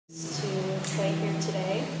To play here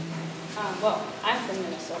today. Well, I'm from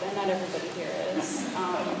Minnesota, not everybody here is.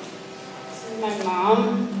 This is my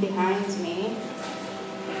mom behind me,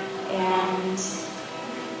 and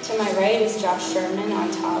to my right is Josh Sherman on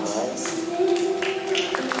tablas.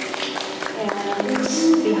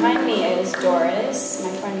 And behind me is Doris,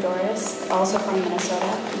 my friend Doris, also from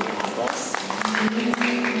Minnesota, Minneapolis.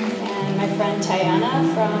 And my friend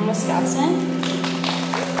Tiana from Wisconsin.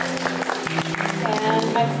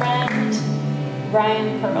 And my friend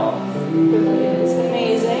Ryan Pearl, who is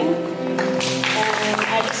amazing. And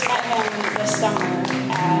I just met him this summer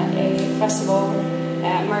at a festival,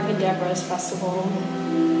 at Mark and Deborah's festival,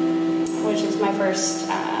 which was my first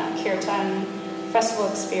Kirtan festival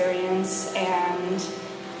experience, and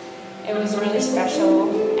it was really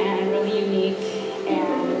special and really unique,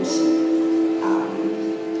 and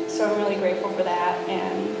so I'm really grateful for that.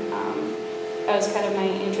 And that was kind of my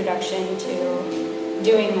introduction to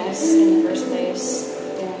doing this in the first place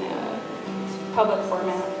in a public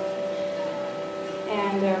format.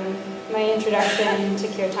 And my introduction to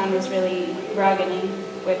Kirtan was really Ragini,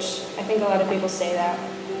 which I think a lot of people say that.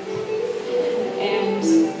 And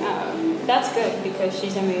that's good because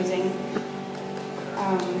she's amazing.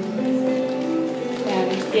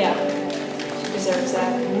 And yeah, she deserves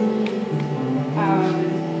that.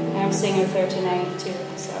 And I'm singing with her tonight too,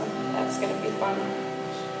 so that's gonna be fun.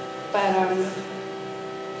 But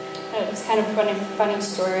it's kind of a funny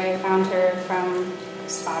story. I found her from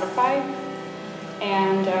Spotify,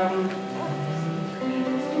 and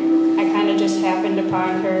I kind of just happened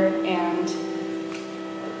upon her, and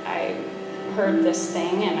I heard this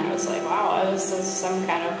thing, and I was like, wow, this is some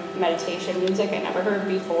kind of meditation music I never heard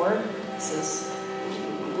before. This is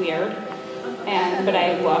weird. But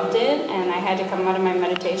I loved it, and I had to come out of my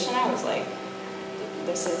meditation. I was like,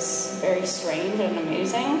 this is very strange and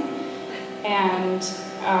amazing. And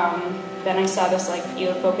then I saw this like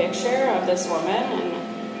beautiful picture of this woman,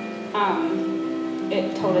 and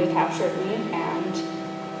it totally captured me. And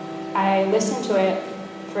I listened to it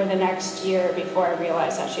for the next year before I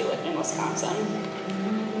realized that she lived in Wisconsin.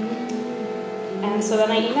 And so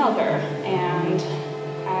then I emailed her, and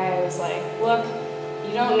I was like, look,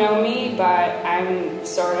 you don't know me, but I'm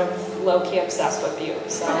sort of low-key obsessed with you,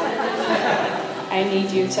 so I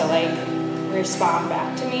need you to like respond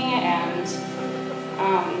back to me. And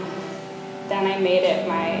then I made it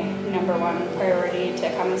my #1 priority to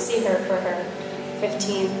come and see her for her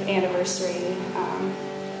 15th anniversary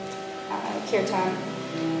Kirtan.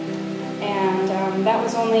 And that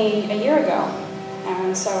was only a year ago.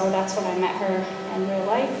 And so that's when I met her in real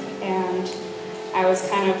life. And I was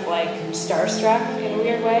kind of like starstruck in a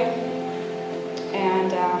weird way.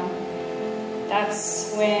 And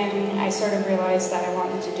that's when I sort of realized that I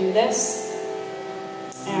wanted to do this.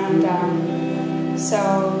 And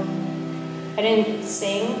so I didn't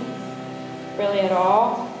sing really at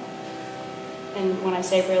all. And when I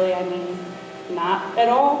say really, I mean not at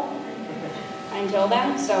all until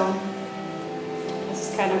then. So this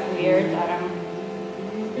is kind of weird that I'm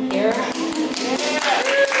here.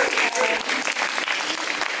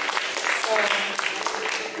 So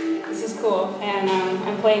this is cool. And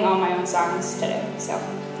I'm playing all my own songs today. So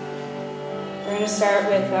we're going to start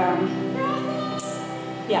with,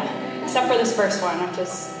 yeah, except for this first one, which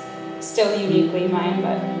is still uniquely mine,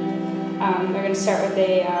 but we're going to start with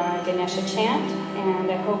a Ganesha chant, and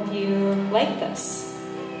I hope you like this.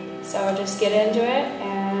 So just get into it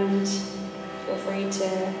and feel free to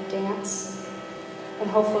dance, and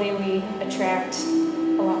hopefully we attract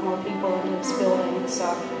a lot more people into this building,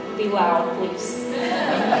 so be loud, please.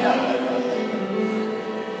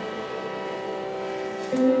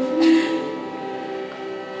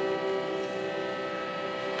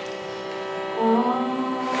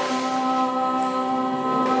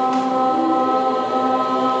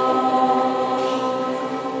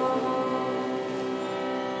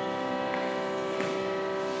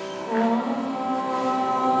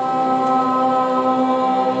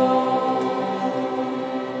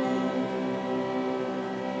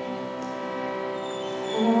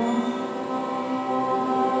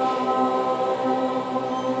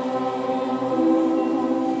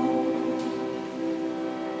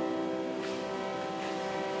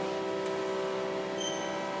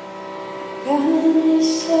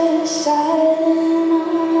 Ganesha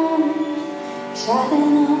Sharanam,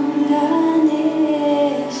 Sharanam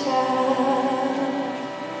Ganesha.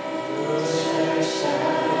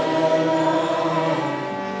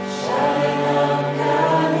 Sharanam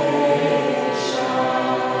Ganesha.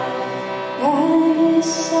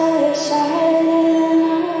 Ganesha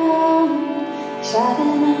Sharanam,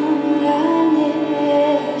 Sharanam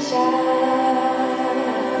Ganesha.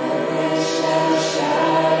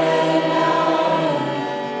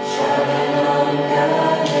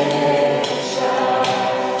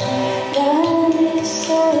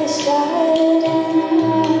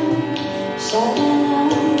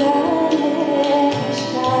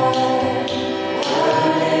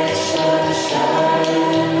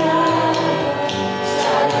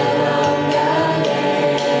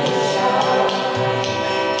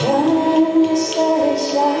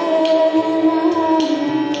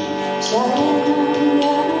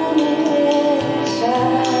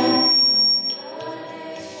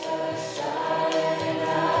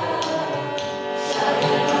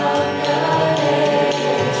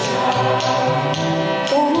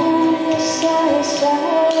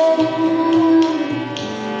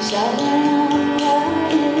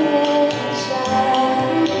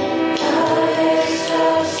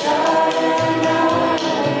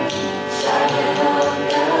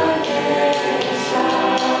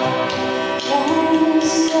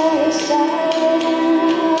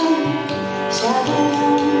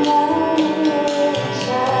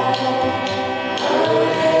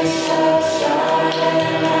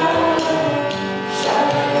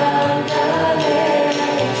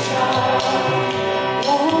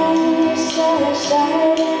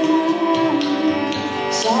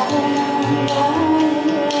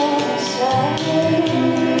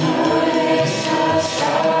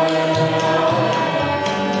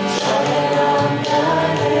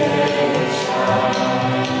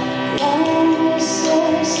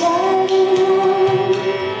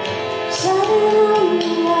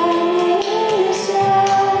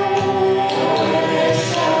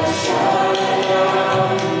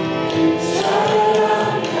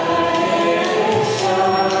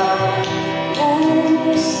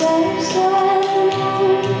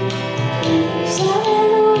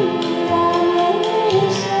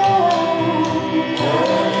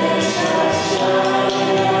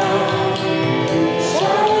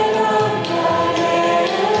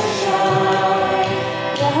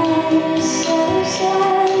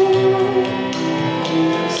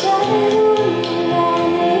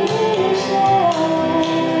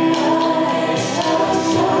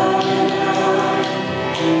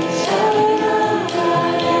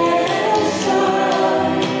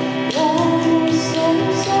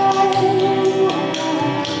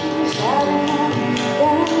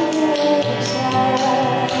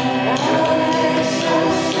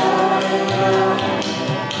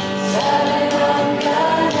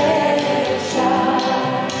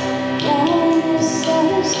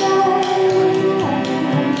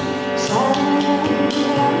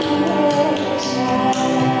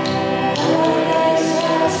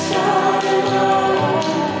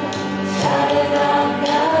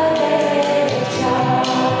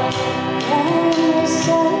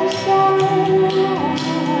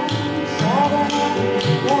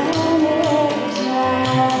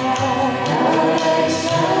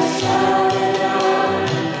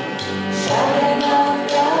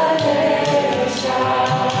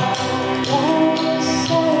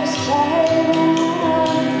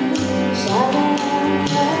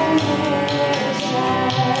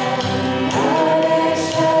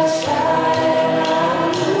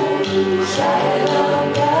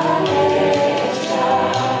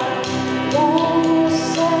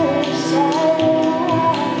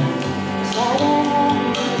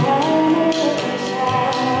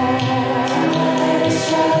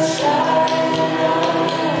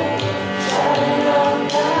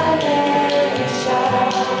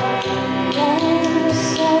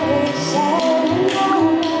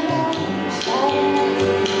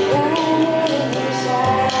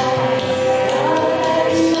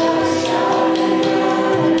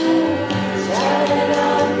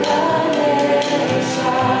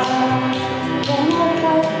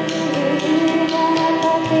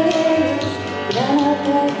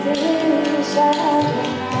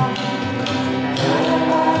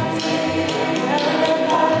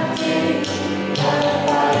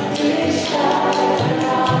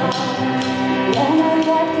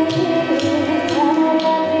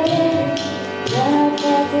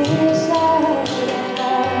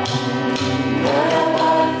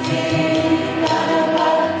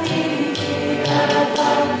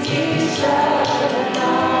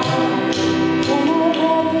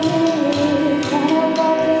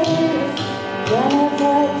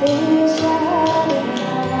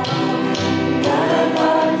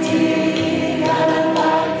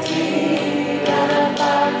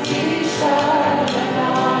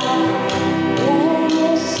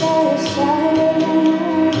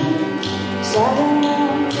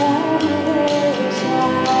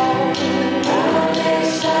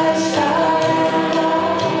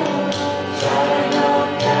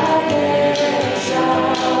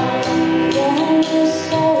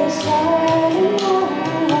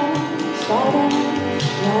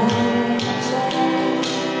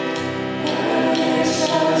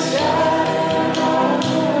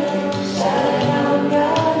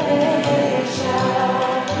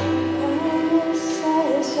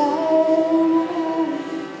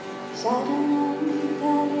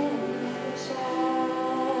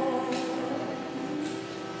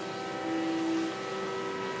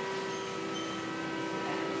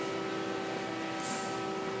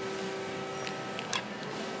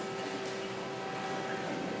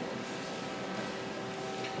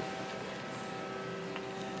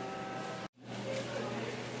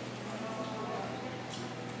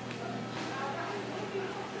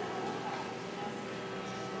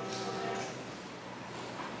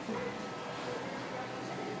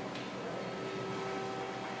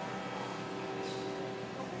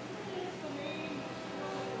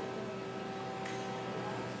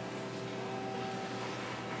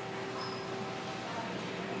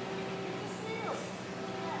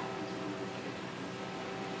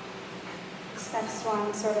 next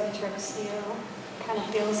one sort of tricks you, kind of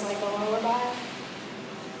feels like a lullaby.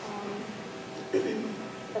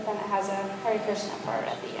 But then it has a Hare Krishna part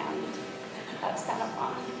at the end. That's kind of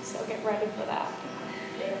fun, so get ready for that.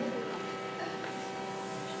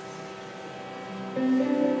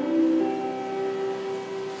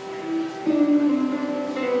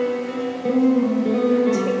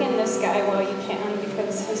 Take in this guy while you can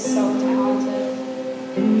because he's so talented.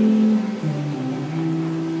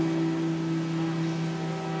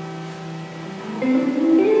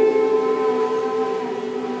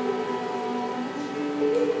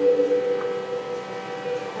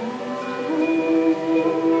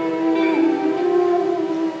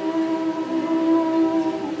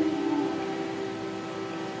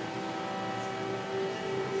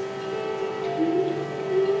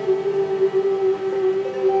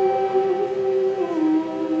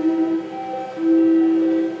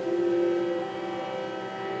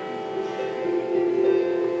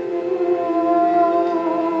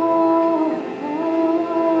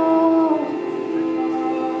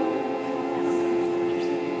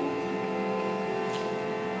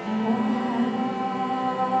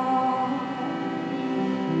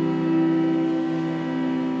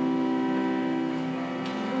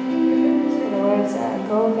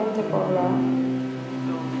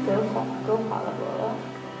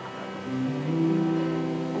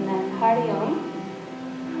 And then Hari Om,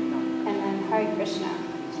 and then Hare Krishna.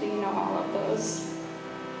 So you know all of those.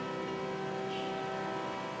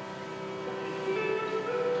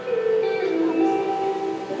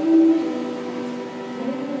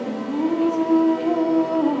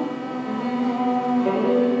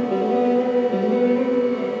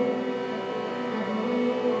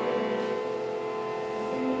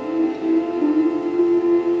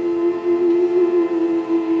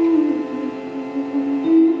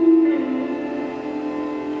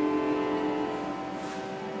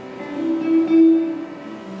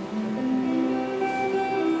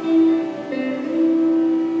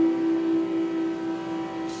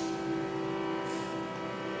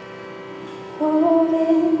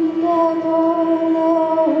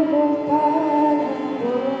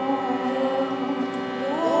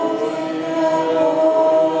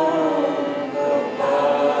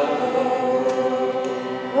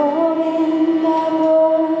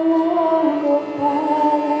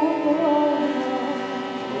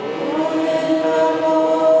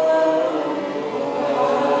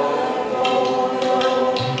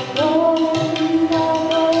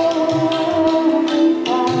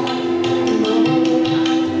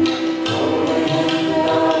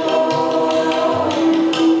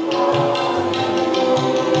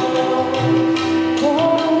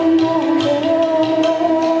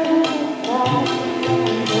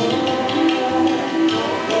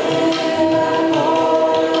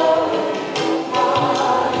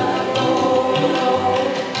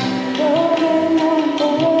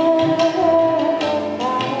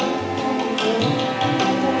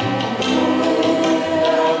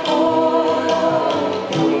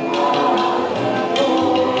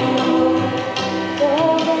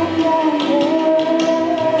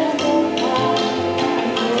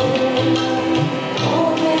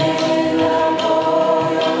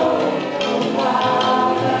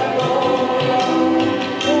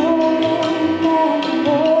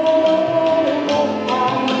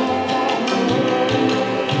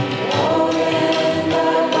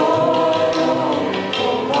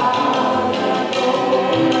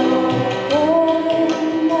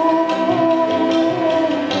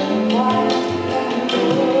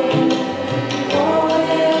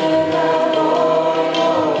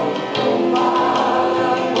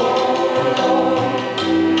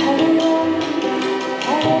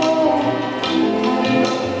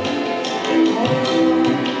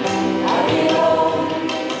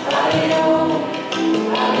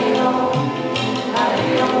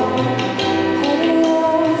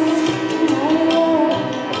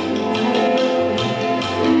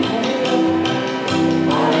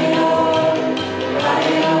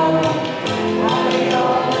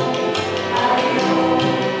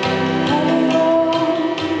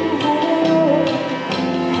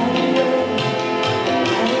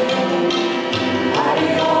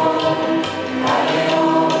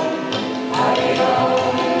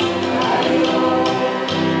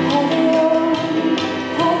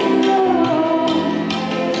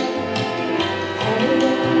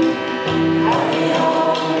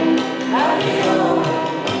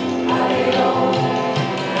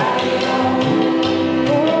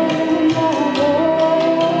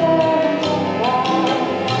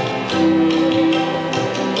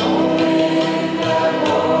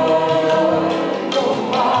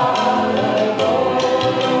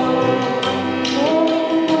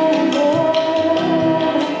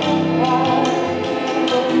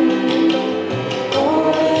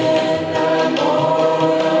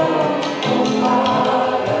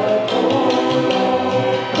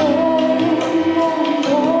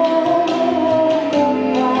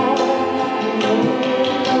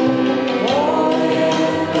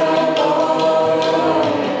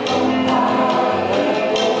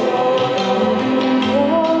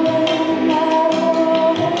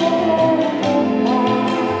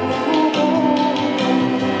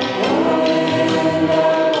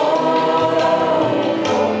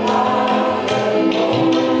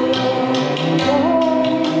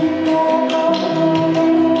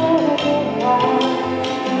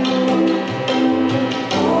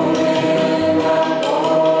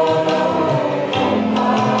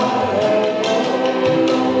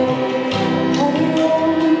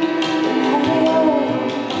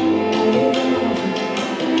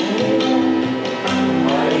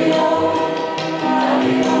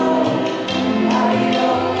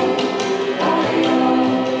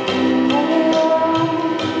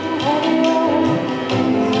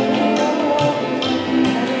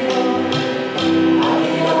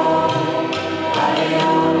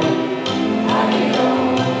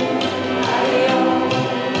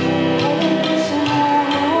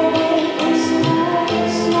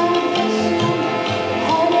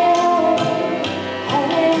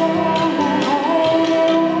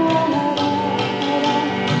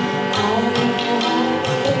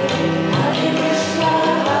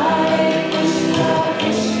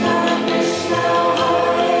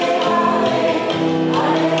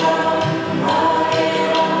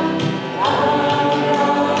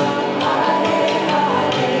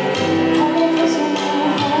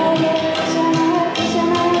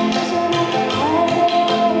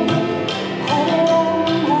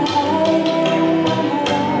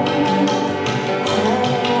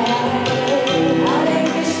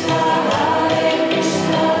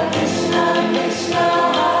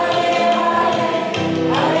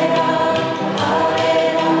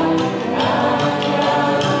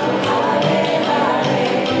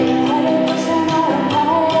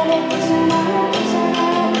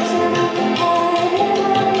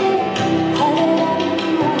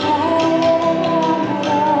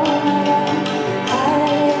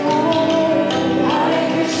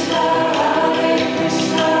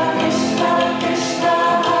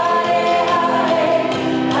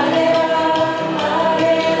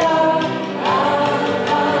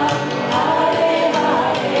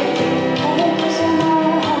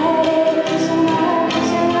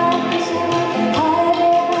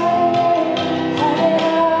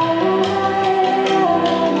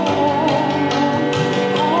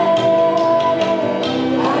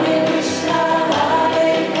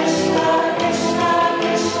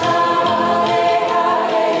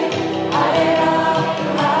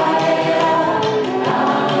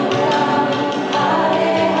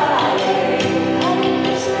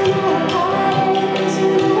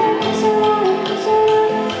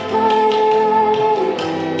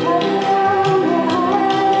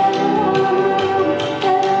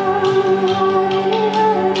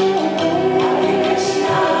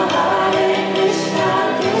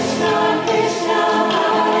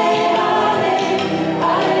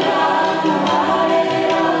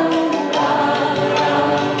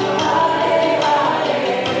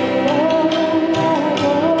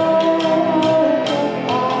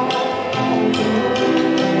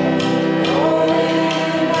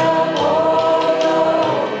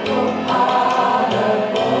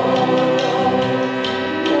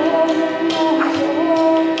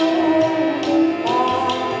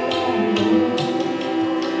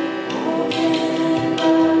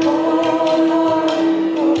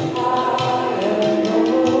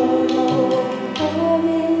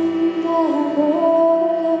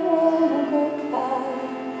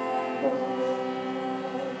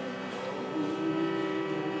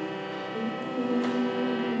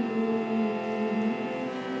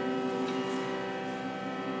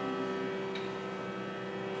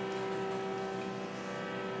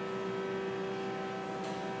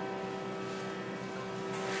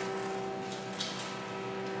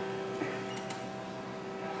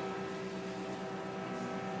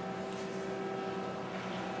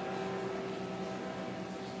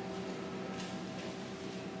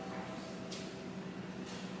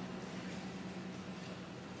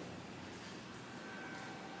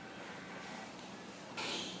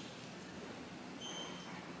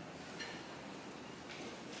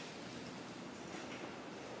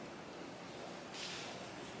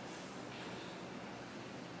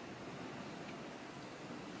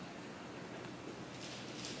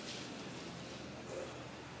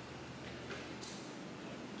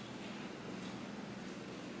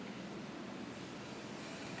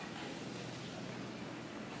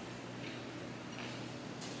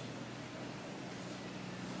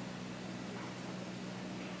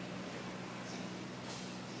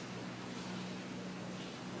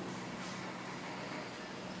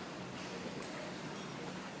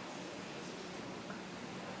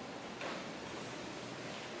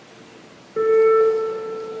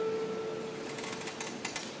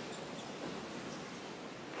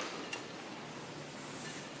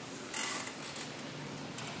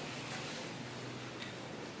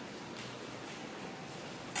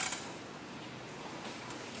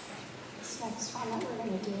 next one that we're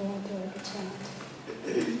going to do a Durga chant.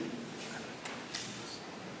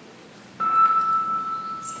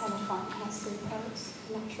 It's kind of fun. It has 3 parts.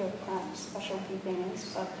 I'm not sure what that specialty thing is,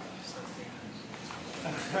 but...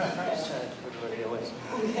 Just trying to put everybody away.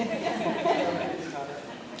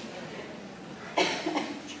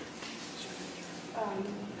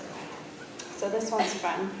 So this one's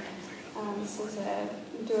fun. This is a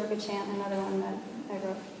Durga chant, another one that I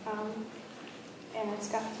wrote. And it's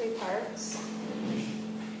got 3 parts.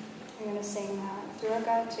 I'm going to sing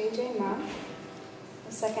Durga Jai Jai Ma.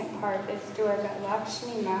 The second part is Durga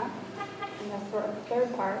Lakshmi Ma. And the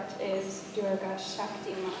third part is Durga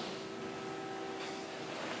Shakti Ma.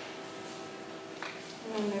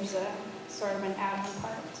 And then there's a sort of an add-on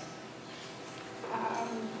part.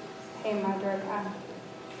 Hey Ma Durga.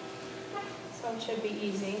 So it should be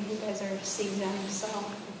easy. You guys are seasoned, so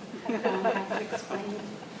I don't have to explain it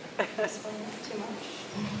too much.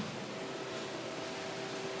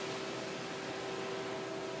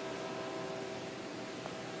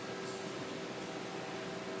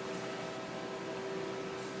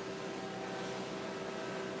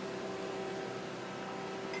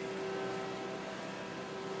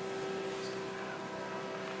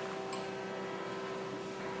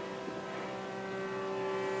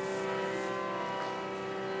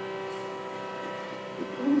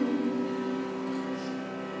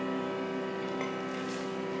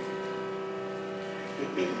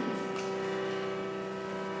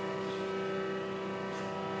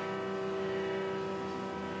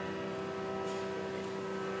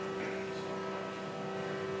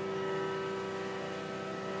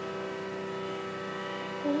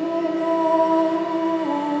 Durga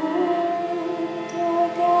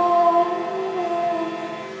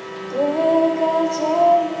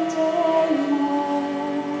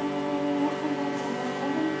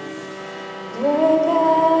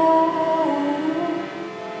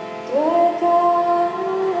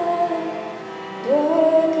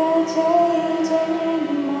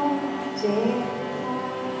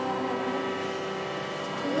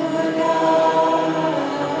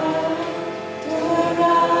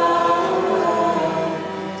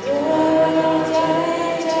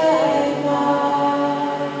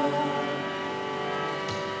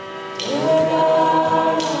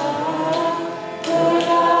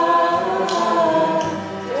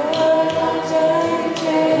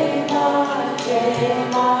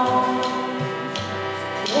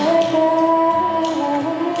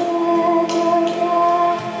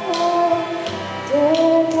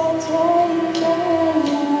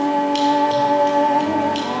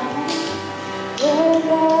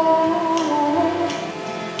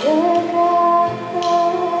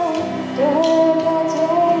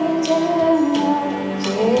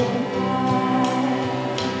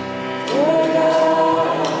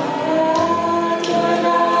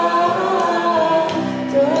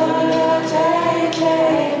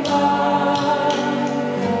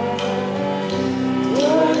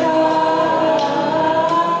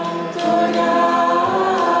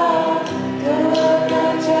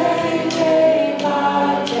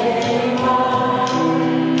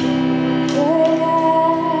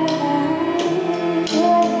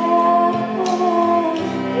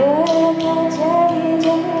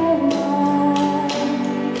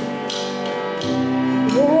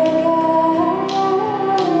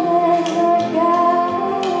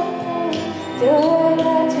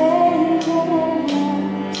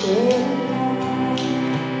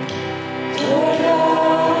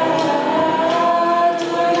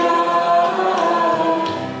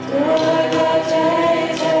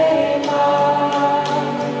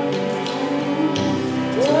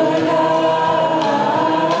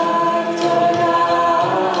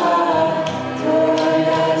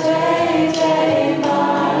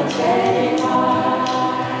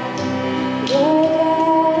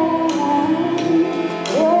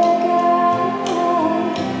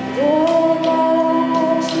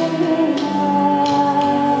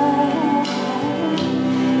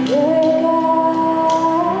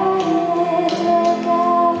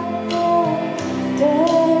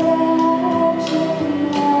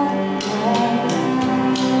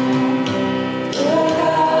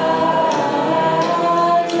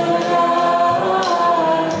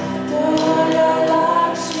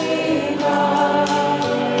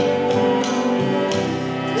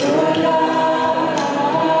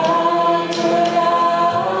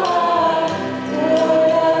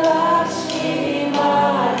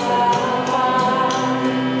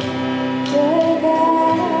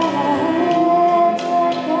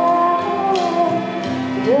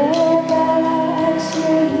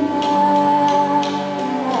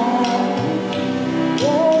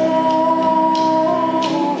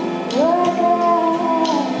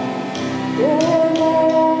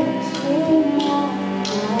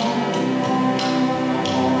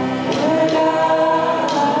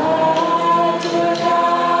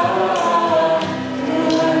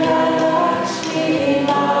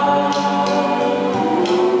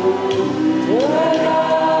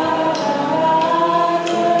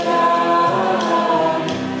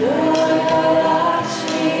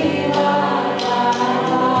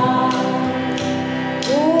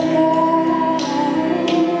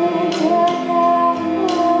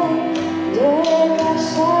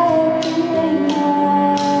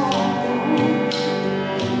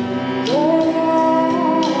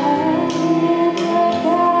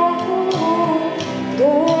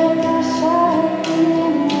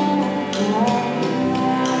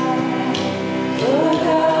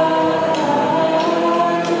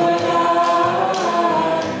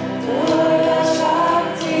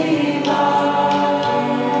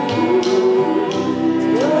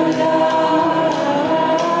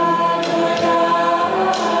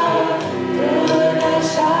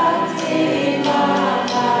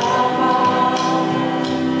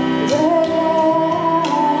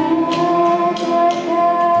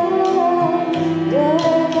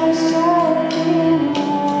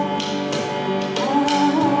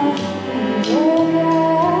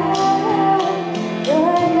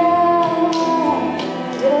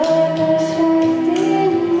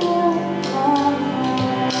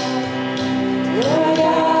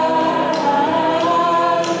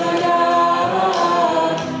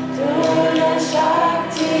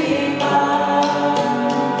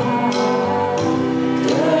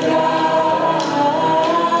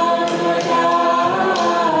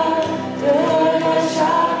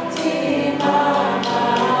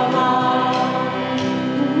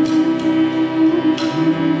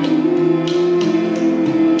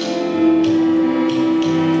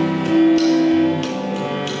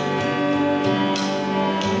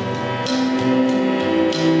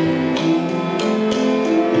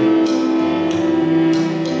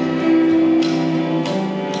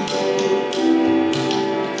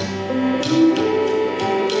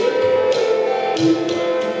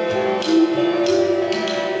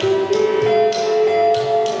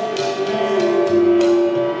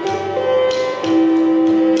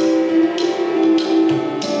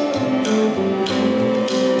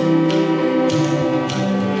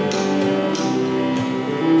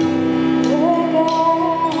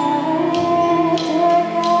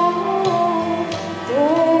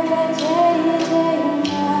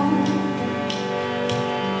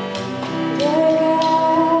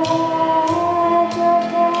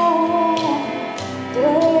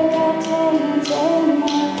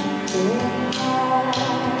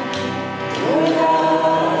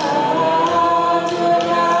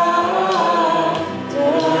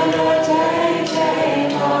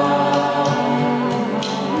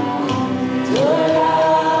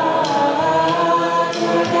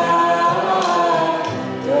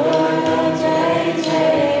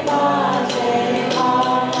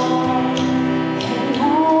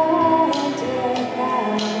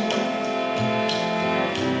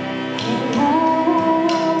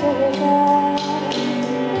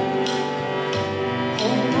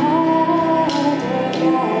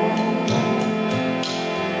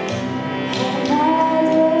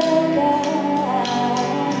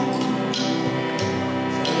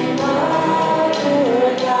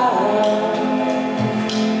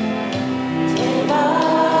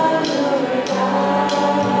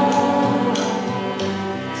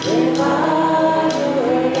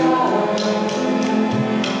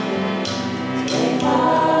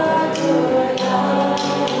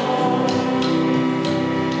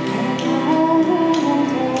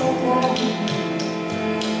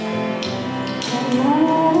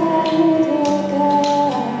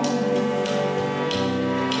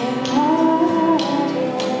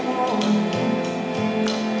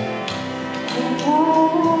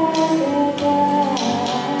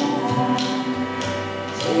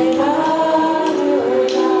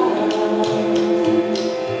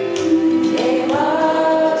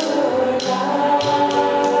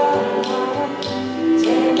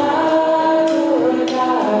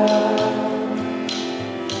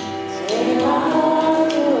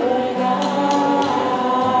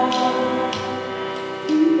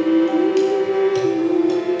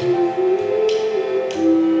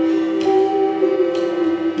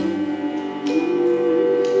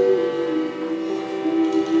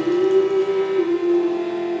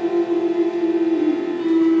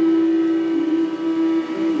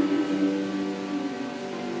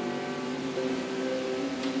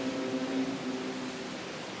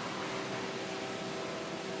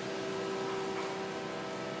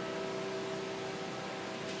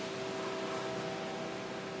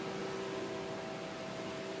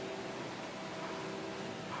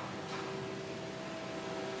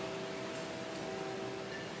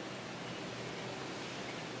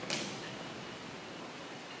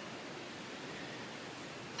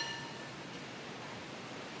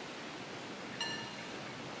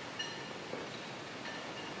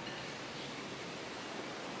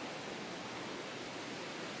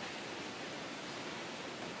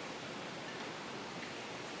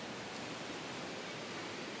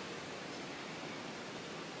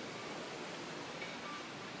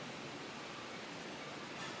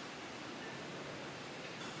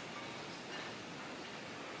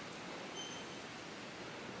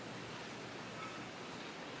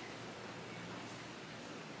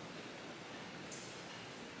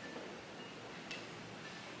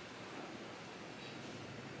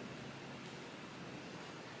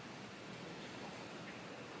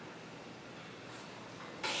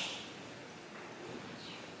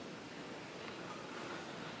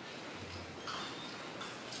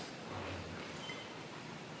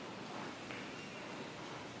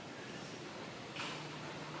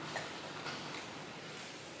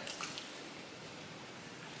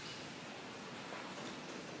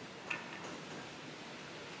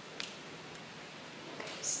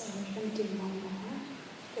So we're going to do one more.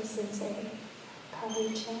 This is a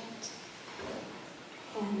Kali chant,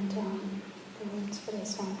 and the words for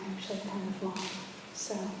this one are actually kind of long,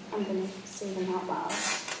 so I'm going to say them out loud.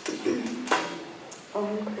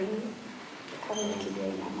 Om Kri Kali Kiye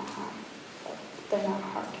Namaha, but they're not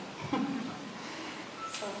hard.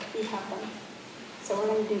 So you have them. So we're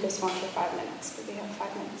going to do this one for 5 minutes, because we have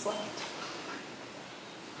 5 minutes left.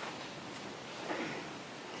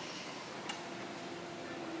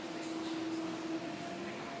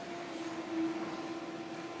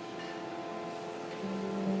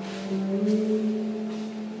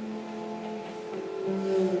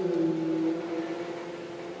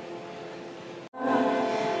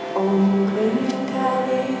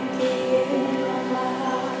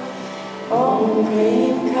 Om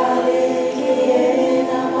Krim Kali Kiye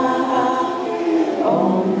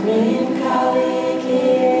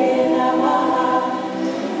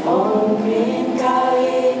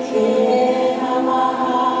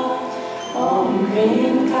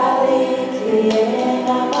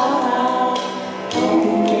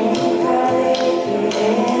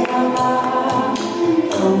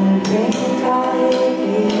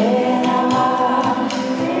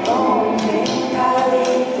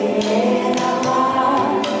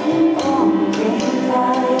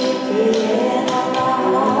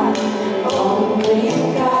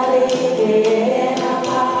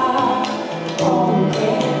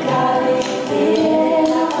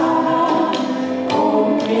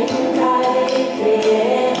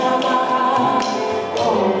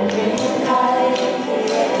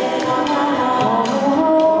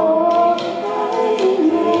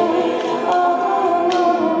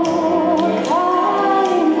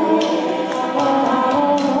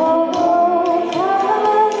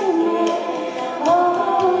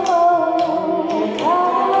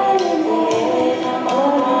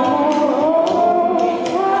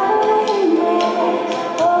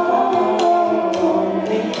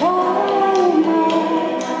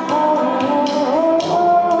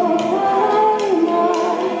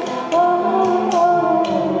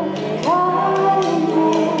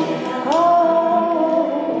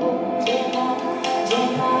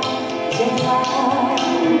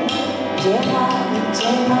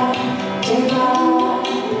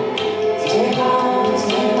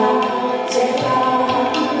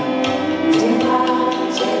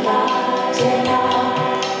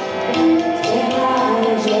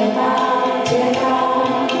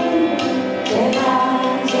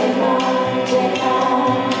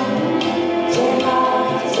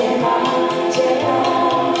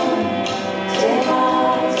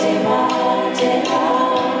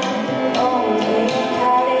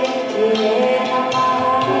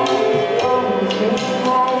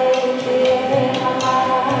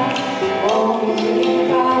Om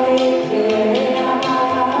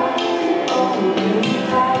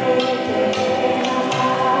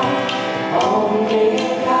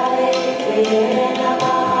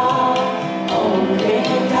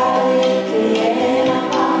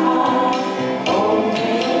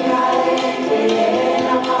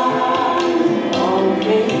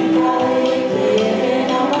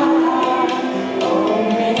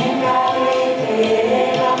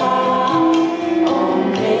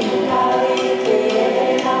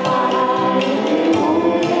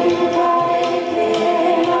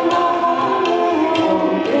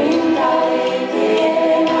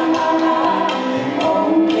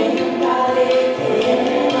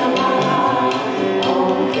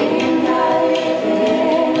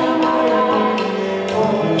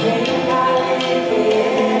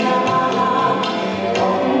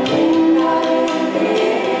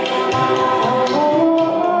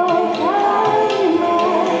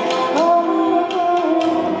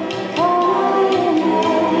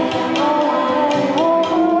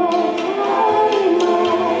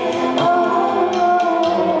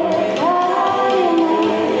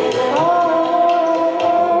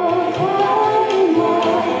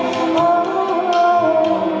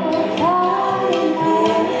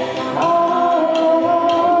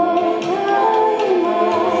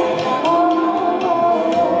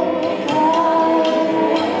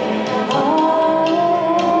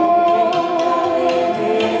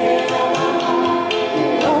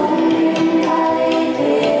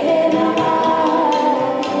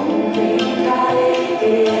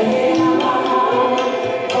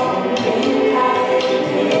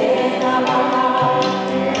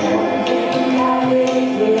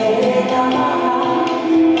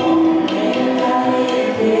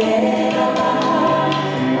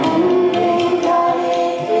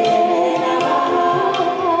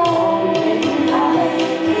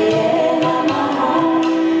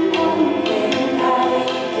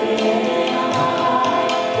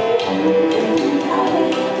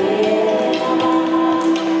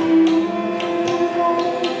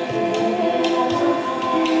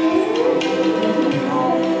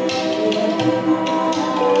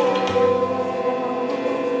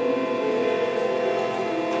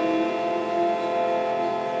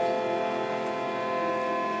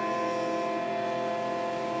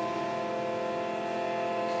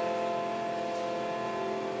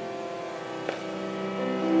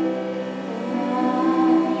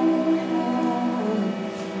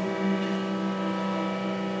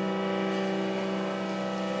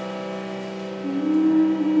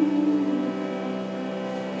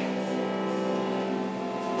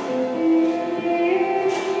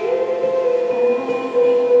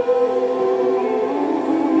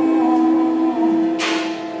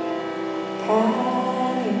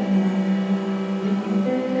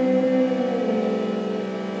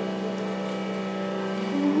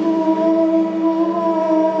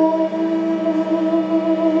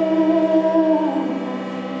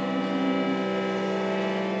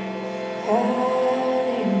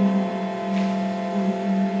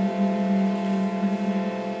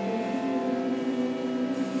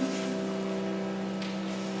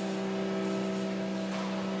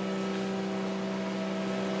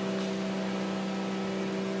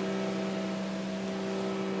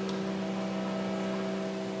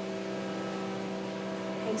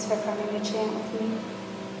Thanks for coming to chant with me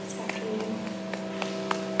this afternoon.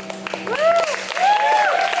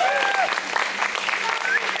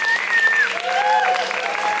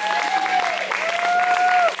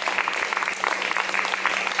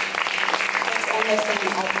 Let's end this in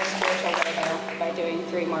an ultra spiritual way though, by doing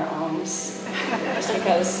 3 more ohms. Just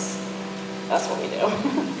because that's what we do.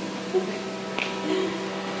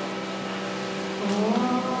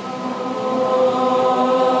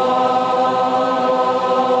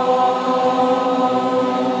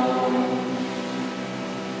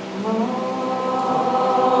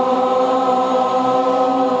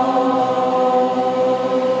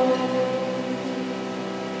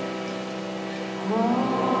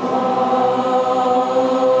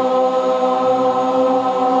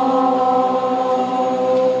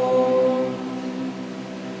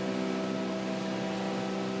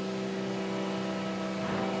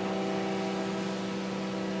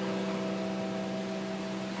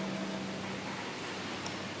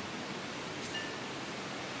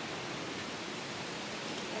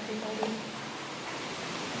 Everybody.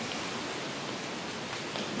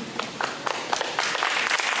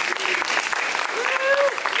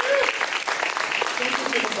 Thank you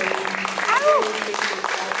to the band. I really appreciate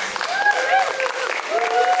that.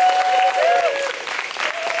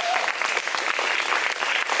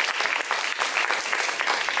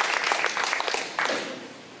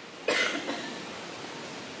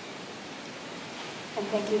 And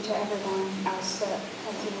thank you to everyone else that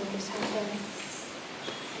has made this happen.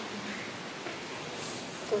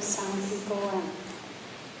 The sound people and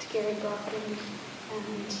to Gary Brockman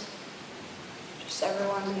and just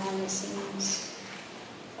everyone behind the scenes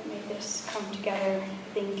that made this come together. I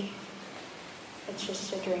think it's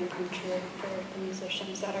just a dream come true for the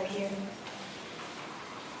musicians that are here.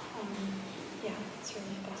 Yeah, it's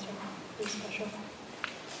really special. Really special.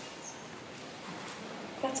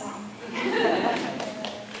 That's all.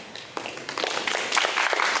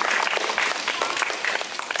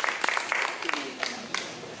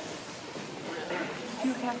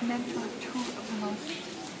 You have mentored 2 of the most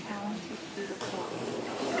talented, beautiful.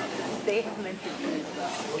 They have mentored me as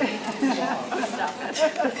well. Stop it.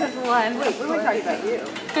 This is one. Wait, we were talking about you.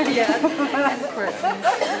 Yeah. And Courtney.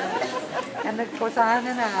 And it goes on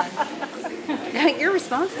and on. You're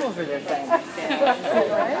responsible for this, I understand.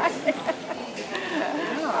 Right?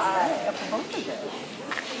 No, for both of this.